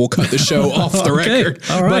 Steve, and we'll cut the show off the record.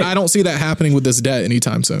 All right. But I don't see that happening with this debt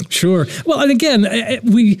anytime soon. Sure. Well, and again,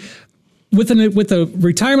 with a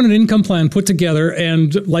retirement and income plan put together,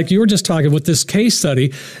 and like you were just talking with this case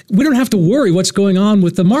study, we don't have to worry what's going on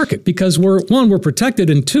with the market because we're protected,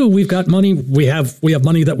 and 2, we've got money. We have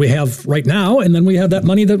money that we have right now, and then we have that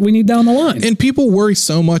money that we need down the line. And people worry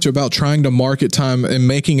so much about trying to market time and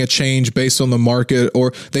making a change based on the market,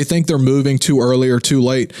 or they think they're moving too early or too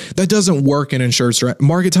late. That doesn't work in insurance.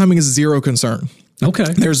 Market timing is zero concern. Okay.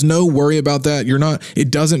 There's no worry about that.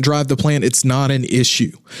 It doesn't drive the plan. It's not an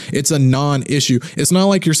issue. It's a non-issue. It's not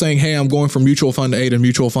like you're saying, hey, I'm going from mutual fund A to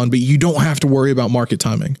mutual fund B. You don't have to worry about market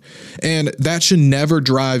timing. And that should never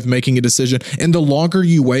drive making a decision. And the longer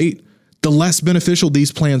you wait, the less beneficial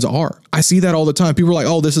these plans are. I see that all the time. People are like,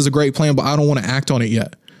 oh, this is a great plan, but I don't want to act on it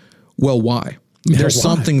yet. Well, why? There's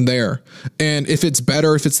something there. And if it's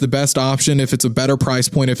better, if it's the best option, if it's a better price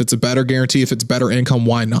point, if it's a better guarantee, if it's better income,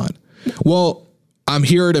 why not? Well, I'm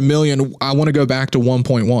here at $1 million. I want to go back to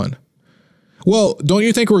 1.1. Well, don't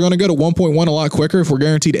you think we're going to go to 1.1 a lot quicker if we're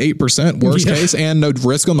guaranteed 8% worst case and no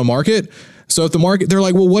risk on the market? So if the market, they're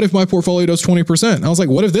like, well, what if my portfolio does 20%? I was like,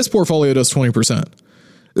 what if this portfolio does 20%?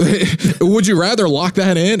 Would you rather lock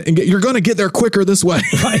that in and you're going to get there quicker this way?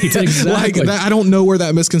 Right, exactly. Like that, I don't know where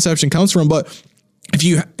that misconception comes from, but if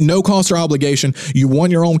you no cost or obligation, you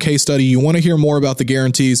want your own case study, you want to hear more about the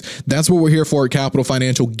guarantees, that's what we're here for at Capital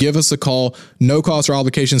Financial. Give us a call. No cost or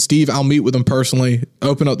obligation. Steve, I'll meet with them personally.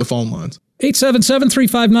 Open up the phone lines.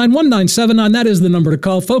 877-359-1979. That is the number to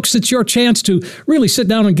call. Folks, it's your chance to really sit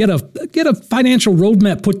down and get a financial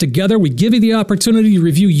roadmap put together. We give you the opportunity to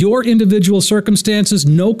review your individual circumstances,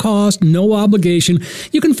 no cost, no obligation.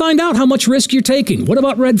 You can find out how much risk you're taking. What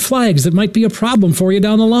about red flags that might be a problem for you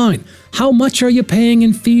down the line? How much are you paying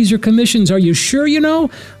in fees or commissions? Are you sure you know?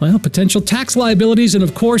 Well, potential tax liabilities and,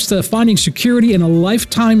 of course, finding security in a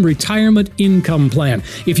lifetime retirement income plan.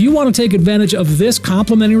 If you want to take advantage of this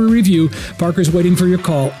complimentary review, Parker's waiting for your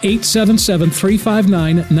call,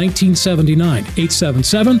 877-359-1979.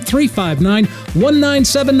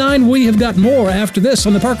 877-359-1979. We have got more after this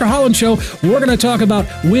on The Parker Holland Show. We're going to talk about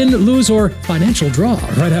win, lose, or financial draw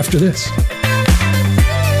right after this.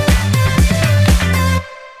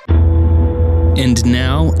 And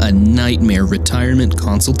now, a nightmare retirement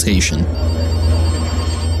consultation.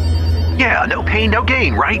 Yeah, no pain, no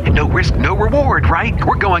gain, right? No risk, no reward, right?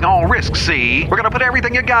 We're going all risk, see? We're going to put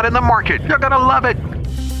everything you got in the market. You're going to love it.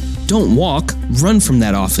 Don't walk, run from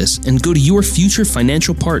that office and go to your future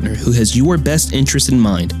financial partner who has your best interest in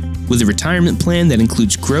mind with a retirement plan that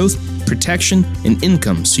includes growth, protection, and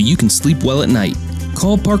income so you can sleep well at night.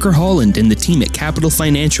 Call Parker Holland and the team at Capital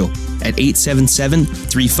Financial at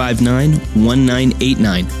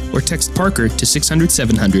 877-359-1989 or text Parker to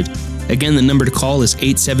 600-700. Again, the number to call is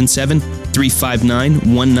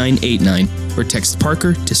 877-359-1989 or text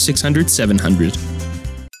Parker to 600-700.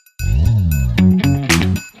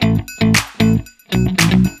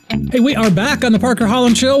 Hey, we are back on the Parker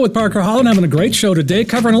Holland Show with Parker Holland, having a great show today,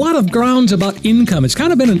 covering a lot of grounds about income. It's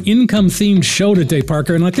kind of been an income-themed show today,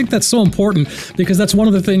 Parker, and I think that's so important because that's one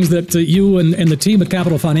of the things that you and the team at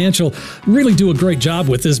Capital Financial really do a great job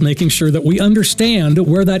with, is making sure that we understand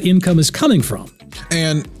where that income is coming from.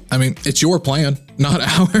 And I mean, it's your plan, not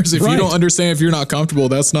ours. If you don't understand, if you're not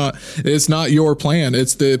comfortable, it's not your plan.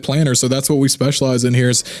 It's the planner. So that's what we specialize in here,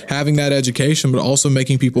 is having that education, but also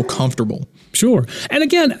making people comfortable. Sure. And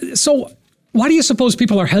again, so Why do you suppose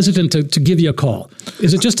people are hesitant to give you a call?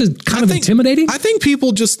 Is it just kind of intimidating? I think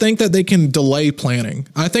people just think that they can delay planning.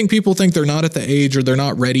 I think people think they're not at the age or they're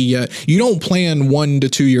not ready yet. You don't plan 1 to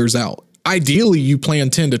 2 years out. Ideally, you plan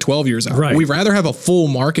 10 to 12 years out. Right. We'd rather have a full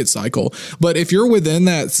market cycle. But if you're within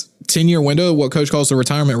that 10-year window, what Coach calls the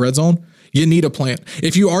retirement red zone, you need a plan.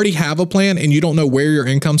 If you already have a plan and you don't know where your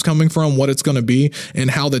income's coming from, what it's going to be, and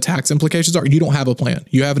how the tax implications are, you don't have a plan.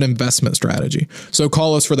 You have an investment strategy. So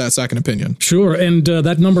call us for that second opinion. Sure. And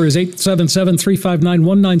that number is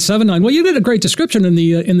 877-359-1979. Well, you did a great description in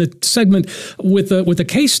the segment with the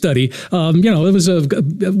case study.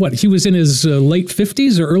 It was he was in his late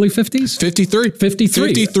 50s or early 50s?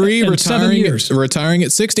 53, and 7 years. Retiring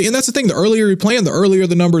at 60. And that's the thing. The earlier you plan, the earlier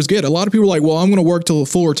the numbers get. A lot of people are like, well, I'm going to work till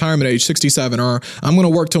full retirement age, 67, or I'm going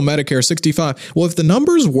to work till Medicare 65. Well, if the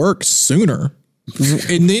numbers work sooner,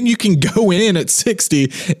 and then you can go in at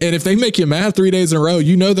 60, and if they make you mad 3 days in a row,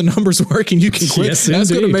 you know the numbers work and you can quit. Yes, that's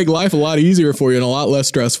going to indeed. make life a lot easier for you and a lot less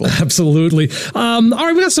stressful. Absolutely. All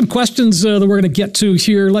right, we got some questions that we're going to get to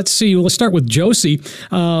here. Let's see. Let's start with Josie.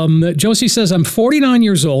 Josie says, I'm 49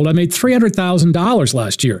 years old. I made $300,000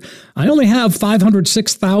 last year. I only have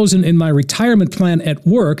 $506,000 in my retirement plan at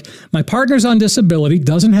work. My partner's on disability,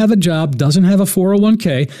 doesn't have a job, doesn't have a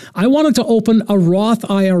 401k. I wanted to open a Roth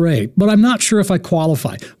IRA, but I'm not sure if I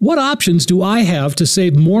qualify. What options do I have to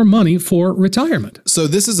save more money for retirement? So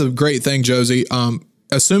this is a great thing, Josie.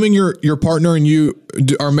 Assuming your partner and you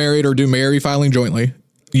are married or do marry filing jointly,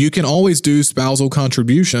 you can always do spousal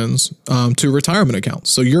contributions to retirement accounts.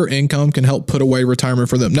 So your income can help put away retirement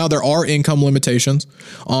for them. Now, there are income limitations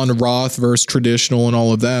on Roth versus traditional and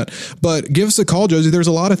all of that. But give us a call, Josie. There's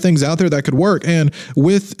a lot of things out there that could work. And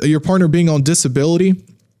with your partner being on disability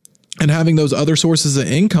and having those other sources of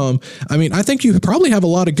income, I mean, I think you probably have a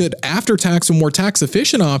lot of good after-tax and more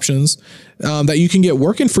tax-efficient options that you can get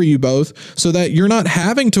working for you both so that you're not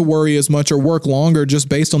having to worry as much or work longer just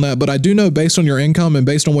based on that. But I do know based on your income and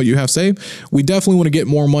based on what you have saved, we definitely want to get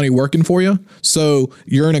more money working for you. So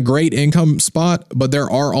you're in a great income spot, but there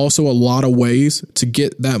are also a lot of ways to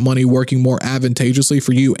get that money working more advantageously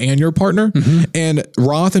for you and your partner. Mm-hmm. And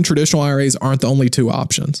Roth and traditional IRAs aren't the only two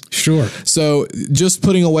options. Sure. So just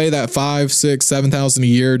putting away that $5,000, $6,000, $7,000 a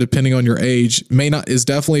year, depending on your age, is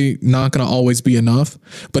definitely not going to always be enough.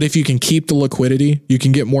 But if you can keep the liquidity, you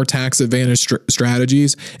can get more tax advantage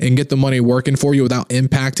strategies and get the money working for you without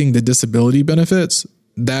impacting the disability benefits.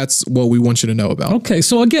 That's what we want you to know about. Okay.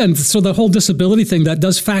 So again, the whole disability thing that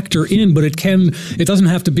does factor in, but it doesn't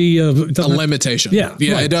have to be a limitation. Yeah.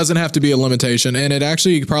 Right. It doesn't have to be a limitation. And it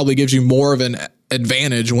actually probably gives you more of an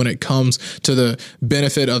advantage when it comes to the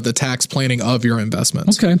benefit of the tax planning of your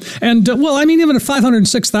investments. Okay. And even at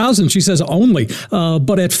 $506,000, she says only,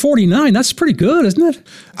 but at 49, that's pretty good, isn't it?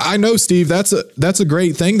 I know, Steve, that's a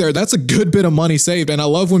great thing there. That's a good bit of money saved. And I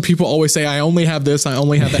love when people always say, I only have this, I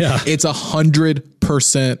only have that. Yeah. It's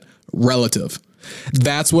 100% relative.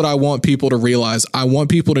 That's what I want people to realize. I want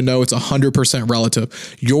people to know it's 100%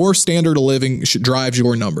 relative. Your standard of living drives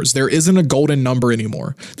your numbers. There isn't a golden number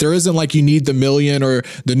anymore. There isn't like you need the million or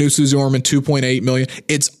the new Suze Orman 2.8 million.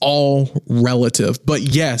 It's all relative. But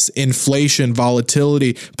yes, inflation,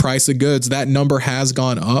 volatility, price of goods, that number has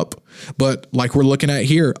gone up. But like we're looking at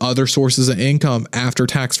here, other sources of income, after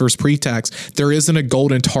tax versus pre-tax, there isn't a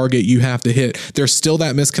golden target you have to hit. There's still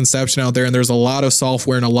that misconception out there. And there's a lot of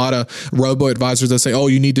software and a lot of robo-advisors that say, oh,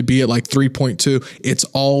 you need to be at like 3.2. It's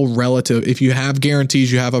all relative. If you have guarantees,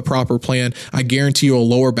 you have a proper plan, I guarantee you a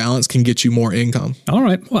lower balance can get you more income. All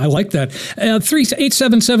right. Well, I like that.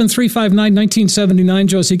 877-359-1979,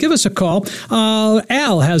 Josie, give us a call.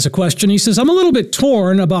 Al has a question. He says, I'm a little bit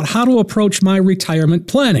torn about how to approach my retirement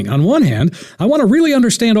planning. On one hand, I want to really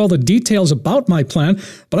understand all the details about my plan,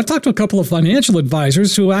 but I've talked to a couple of financial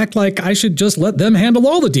advisors who act like I should just let them handle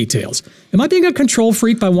all the details. Am I being a control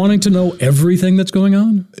freak by wanting to know everything that's going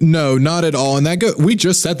on? No, not at all. And we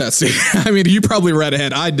just said that, Steve. I mean, you probably read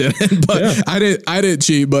ahead. I didn't, but yeah. I didn't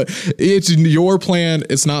cheat, but it's your plan.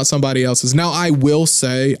 It's not somebody else's. Now, I will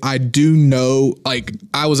say, I do know, like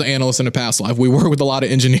I was an analyst in a past life. We work with a lot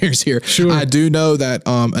of engineers here. Sure. I do know that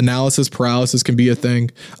analysis paralysis can be a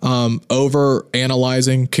thing. Over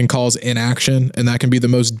analyzing can cause inaction, and that can be the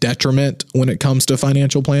most detriment when it comes to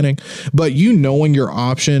financial planning. But knowing your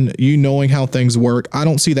option, knowing how things work, I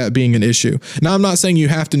don't see that being an issue. Now, I'm not saying you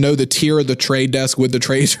have to know the tier of the trade desk with the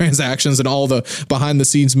trade transactions and all the behind the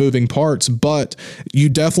scenes moving parts, but you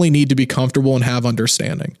definitely need to be comfortable and have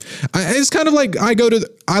understanding. It's kind of like I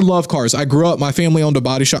love cars. I grew up, my family owned a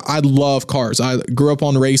body shop. I love cars. I grew up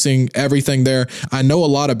on racing, everything there. I know a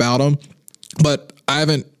lot about them, but I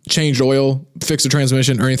haven't changed oil, fixed a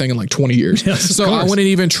transmission or anything in like 20 years. Yes, so I wouldn't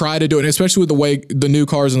even try to do it, especially with the way the new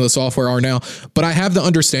cars and the software are now. But I have the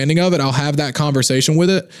understanding of it. I'll have that conversation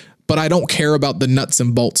with it. But I don't care about the nuts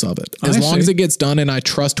and bolts of it. As long as it gets done and I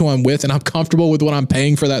trust who I'm with and I'm comfortable with what I'm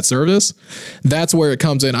paying for that service, that's where it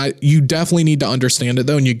comes in. You definitely need to understand it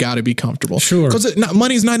though, and you got to be comfortable. Sure. Because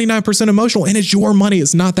money is 99% emotional and it's your money.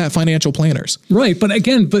 It's not that financial planner's. Right. But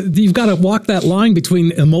again, you've got to walk that line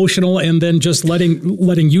between emotional and then just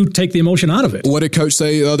letting you take the emotion out of it. What did Coach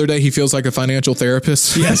say the other day? He feels like a financial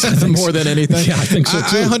therapist. Yes, I think more than anything. Yeah, I think so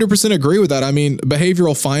too. I 100% agree with that. I mean,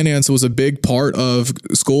 behavioral finance was a big part of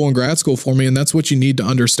school and grad school for me, and that's what you need to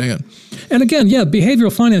understand. And again,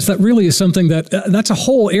 behavioral finance, that really is something that's a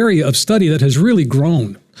whole area of study that has really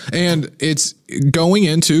grown. And it's going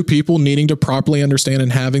into people needing to properly understand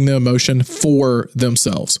and having the emotion for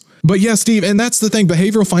themselves. But yeah, Steve, and that's the thing.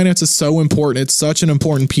 Behavioral finance is so important. It's such an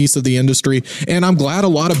important piece of the industry. And I'm glad a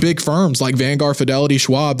lot of big firms like Vanguard, Fidelity,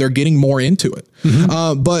 Schwab, they're getting more into it.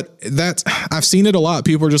 Mm-hmm. But I've seen it a lot.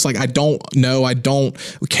 People are just like, I don't know. I don't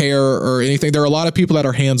care or anything. There are a lot of people that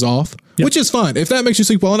are hands off. Yep. Which is fine if that makes you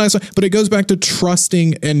sleep well and nice, but it goes back to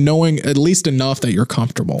trusting and knowing at least enough that you're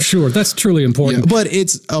comfortable. Sure, that's truly important. Yeah, but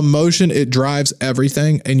it's emotion, it drives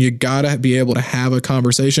everything, and you gotta be able to have a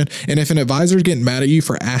conversation. And if an advisor is getting mad at you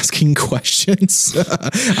for asking questions,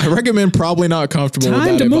 I recommend probably not comfortable with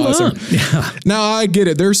that advisor. Yeah. Now I get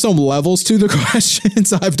it. There's some levels to the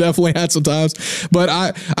questions. I've definitely had some times, but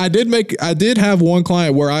I did have one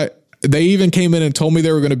client where they even came in and told me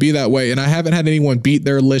they were going to be that way. And I haven't had anyone beat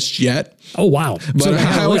their list yet. Oh, wow. But so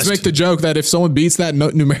I always make the joke that if someone beats that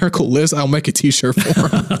numerical list, I'll make a t-shirt for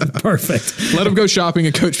them. Perfect. Let them go shopping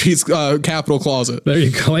in Coach Pete's Capital Closet. There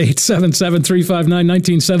you go.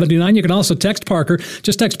 877-359-1979. You can also text Parker.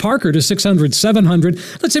 Just text Parker to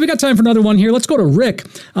 600-700. Let's see. We got time for another one here. Let's go to Rick.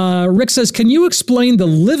 Rick says, can you explain the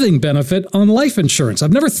living benefit on life insurance?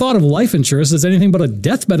 I've never thought of life insurance as anything but a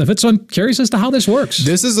death benefit, so I'm curious as to how this works.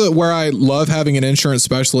 This is where I love having an insurance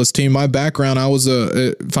specialist team. My background, I was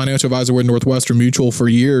a financial advisor with Northwestern Mutual for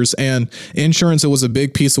years, and insurance, it was a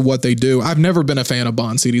big piece of what they do. I've never been a fan of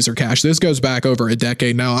bond CDs or cash. This goes back over a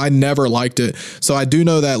decade now. I never liked it. So I do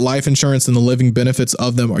know that life insurance and the living benefits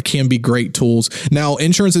of them can be great tools. Now,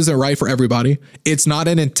 insurance isn't right for everybody. It's not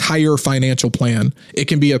an entire financial plan. It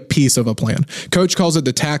can be a piece of a plan. Coach calls it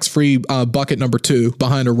the tax-free bucket number 2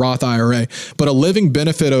 behind a Roth IRA. But a living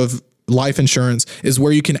benefit of life insurance is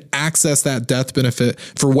where you can access that death benefit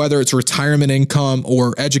for whether it's retirement income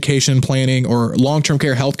or education planning or long-term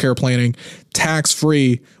care healthcare planning,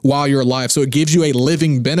 tax-free while you're alive. So it gives you a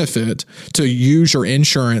living benefit to use your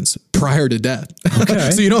insurance prior to death.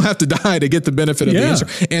 Okay. So you don't have to die to get the benefit of the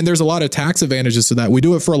insurance. And there's a lot of tax advantages to that. We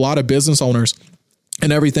do it for a lot of business owners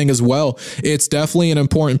and everything as well. It's definitely an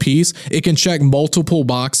important piece. It can check multiple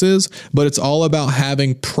boxes, but it's all about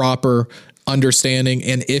having proper understanding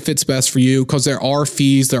and if it's best for you, because there are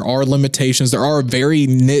fees, there are limitations, there are very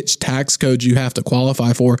niche tax codes you have to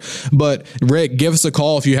qualify for. But Rick, give us a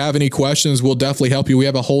call if you have any questions. We'll definitely help you. We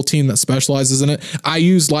have a whole team that specializes in it. I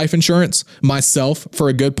use life insurance myself for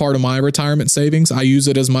a good part of my retirement savings. I use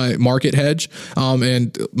it as my market hedge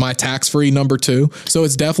and my tax-free number 2. So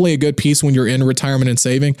it's definitely a good piece when you're in retirement and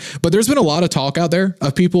saving. But there's been a lot of talk out there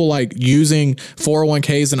of people like using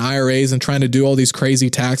 401ks and IRAs and trying to do all these crazy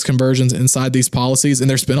tax conversions inside these policies. And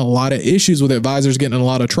there's been a lot of issues with advisors getting in a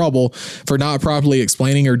lot of trouble for not properly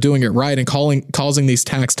explaining or doing it right and causing these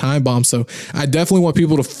tax time bombs. So I definitely want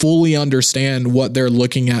people to fully understand what they're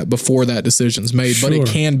looking at before that decision's made, but it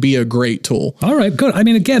can be a great tool. All right, good. I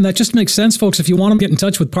mean, again, that just makes sense, folks. If you want to get in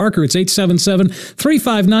touch with Parker, it's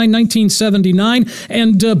 877-359-1979.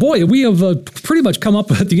 And boy, we have pretty much come up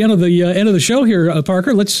at the end of the show here,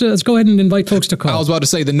 Parker. Let's go ahead and invite folks to call. I was about to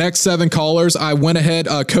say the next 7 callers, I went ahead.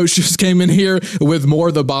 Coach just came in here with more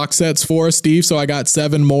of the box sets for us, Steve. So I got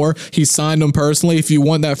 7 more. He signed them personally. If you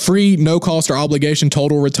want that free, no cost or obligation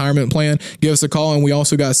total retirement plan, give us a call. And we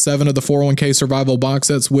also got 7 of the 401k survival box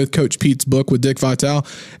sets with Coach Pete's book with Dick Vitale.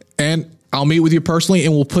 And I'll meet with you personally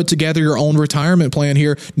and we'll put together your own retirement plan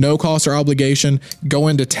here. No cost or obligation. Go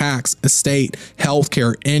into tax, estate,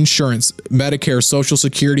 healthcare, insurance, Medicare, Social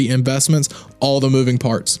Security, investments, all the moving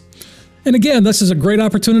parts. And again, this is a great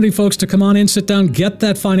opportunity, folks, to come on in, sit down, get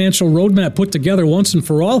that financial roadmap put together once and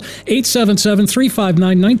for all.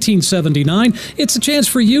 877-359-1979. It's a chance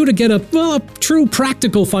for you to get a true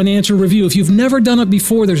practical financial review. If you've never done it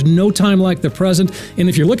before, there's no time like the present. And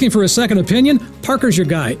if you're looking for a second opinion, Parker's your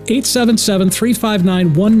guy.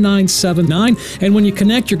 877-359-1979. And when you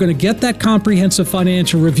connect, you're going to get that comprehensive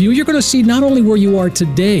financial review. You're going to see not only where you are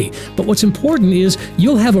today, but what's important is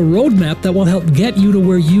you'll have a roadmap that will help get you to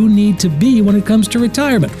where you need to be when it comes to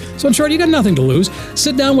retirement. So in short, you got nothing to lose.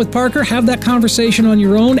 Sit down with Parker, have that conversation on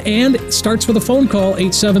your own, and it starts with a phone call,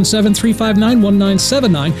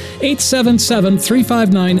 877-359-1979,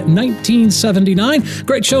 877-359-1979.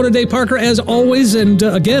 Great show today, Parker, as always, and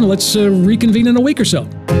again, let's reconvene in a week or so.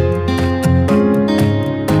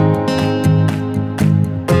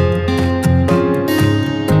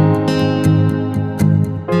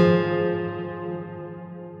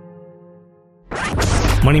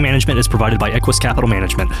 Money management is provided by Equus Capital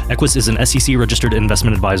Management. Equus is an SEC-registered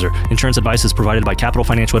investment advisor. Insurance advice is provided by Capital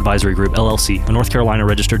Financial Advisory Group, LLC, a North Carolina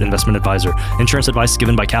registered investment advisor. Insurance advice is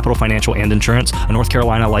given by Capital Financial and Insurance, a North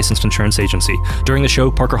Carolina licensed insurance agency. During the show,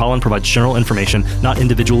 Parker Holland provides general information, not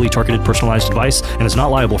individually targeted personalized advice, and is not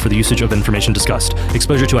liable for the usage of information discussed.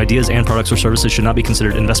 Exposure to ideas and products or services should not be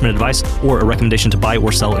considered investment advice or a recommendation to buy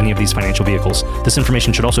or sell any of these financial vehicles. This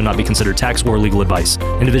information should also not be considered tax or legal advice.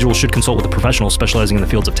 Individuals should consult with a professional specializing in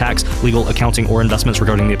the fields of tax, legal, accounting, or investments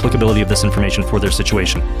regarding the applicability of this information for their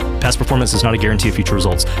situation. Past performance is not a guarantee of future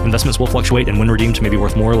results. Investments will fluctuate, and when redeemed may be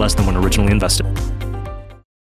worth more or less than when originally invested.